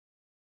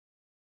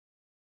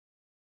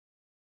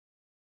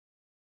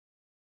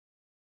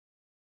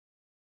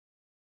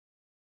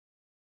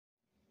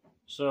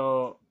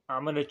So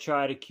I'm going to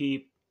try to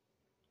keep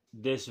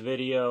this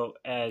video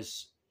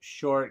as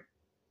short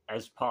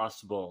as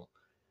possible.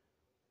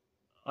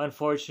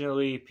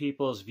 Unfortunately,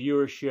 people's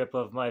viewership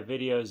of my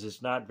videos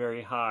is not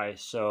very high,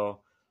 so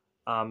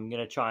I'm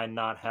going to try and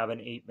not have an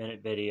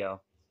 8-minute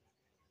video.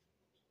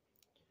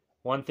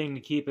 One thing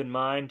to keep in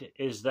mind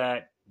is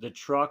that the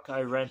truck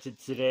I rented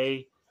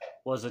today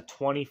was a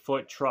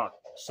 20-foot truck,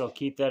 so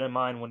keep that in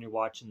mind when you're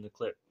watching the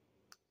clip.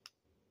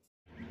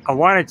 I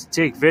wanted to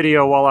take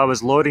video while I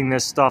was loading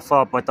this stuff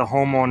up, but the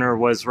homeowner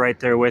was right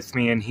there with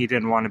me and he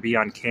didn't want to be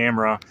on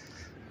camera.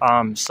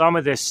 Some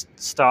of this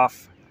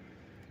stuff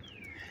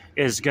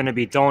is going to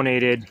be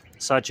donated,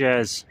 such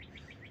as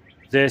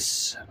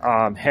this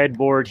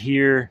headboard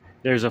here.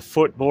 There's a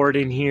footboard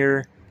in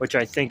here, which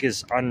I think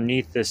is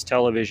underneath this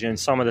television.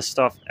 Some of the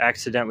stuff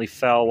accidentally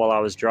fell while I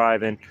was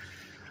driving.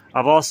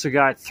 I've also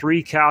got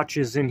 3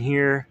 couches in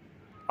here,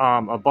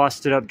 a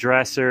busted up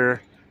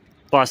dresser,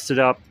 busted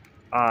up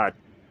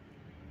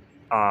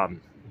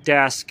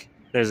desk.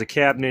 There's a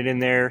cabinet in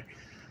there,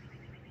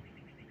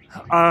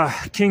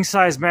 king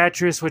size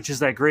mattress, which is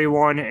that gray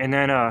one, and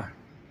then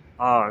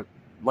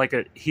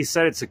he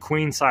said it's a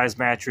queen size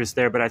mattress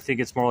there, but I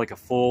think it's more like a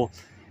full.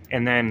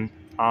 And then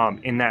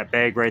in that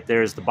bag right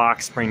there is the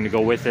box spring to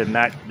go with it, and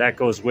that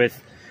goes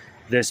with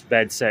this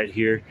bed set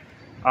here.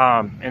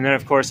 And then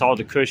of course all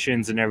the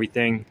cushions and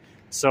everything.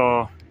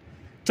 So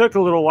took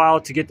a little while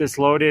to get this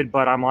loaded,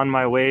 but I'm on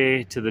my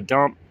way to the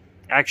dump.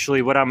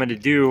 Actually, what I'm going to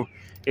do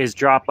is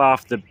drop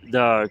off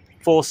the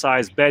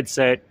full-size bed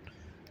set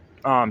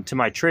to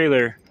my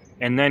trailer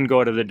and then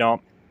go to the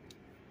dump,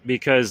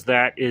 because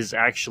that is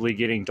actually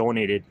getting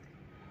donated.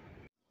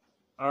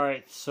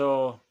 Alright,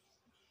 so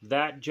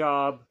that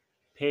job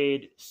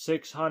paid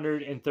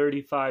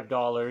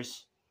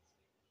 $635,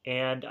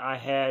 and I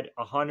had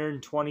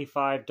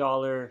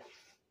 $125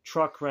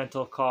 truck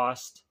rental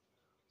cost,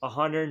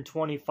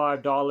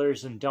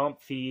 $125 in dump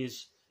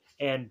fees,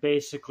 and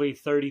basically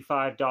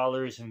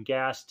 $35 in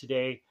gas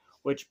today,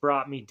 which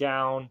brought me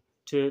down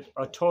to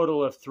a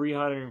total of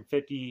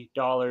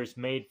 $350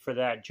 made for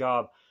that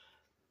job.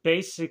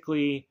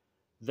 Basically,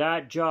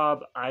 that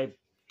job I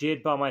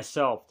did by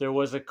myself. There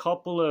was a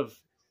couple of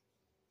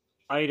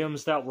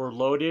items that were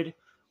loaded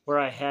where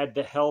I had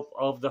the help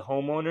of the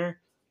homeowner,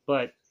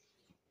 but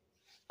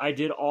I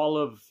did all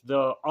of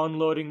the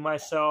unloading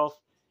myself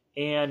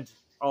and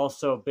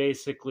also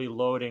basically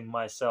loading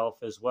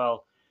myself as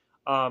well.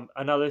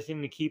 Another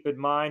thing to keep in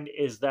mind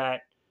is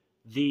that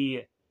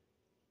the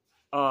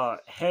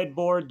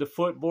headboard, the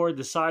footboard,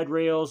 the side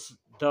rails,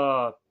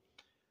 the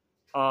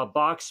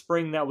box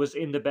spring that was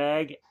in the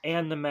bag,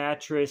 and the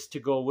mattress to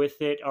go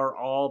with it are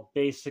all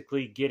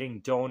basically getting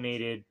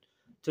donated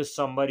to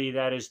somebody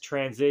that is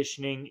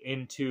transitioning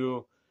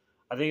into,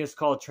 I think it's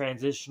called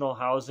transitional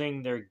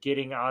housing. They're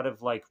getting out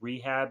of like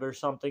rehab or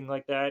something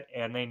like that,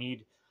 and they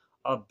need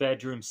a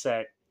bedroom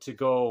set to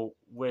go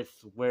with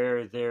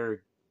where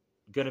they're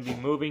going to be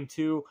moving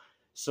to.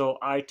 So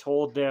I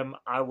told them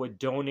I would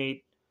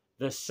donate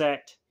the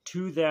set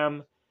to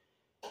them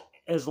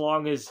as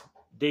long as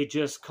they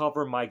just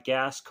cover my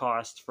gas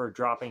cost for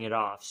dropping it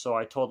off. So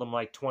I told them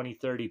like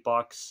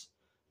 $20-30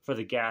 for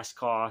the gas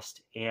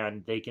cost,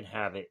 and they can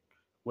have it,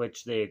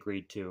 which they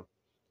agreed to.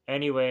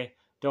 Anyway,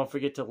 don't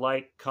forget to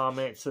like,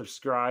 comment,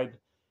 subscribe,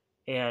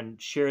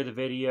 and share the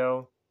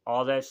video.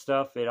 All that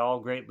stuff, it all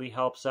greatly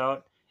helps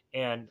out.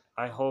 And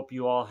I hope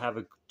you all have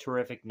a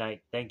terrific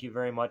night. Thank you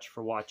very much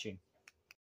for watching.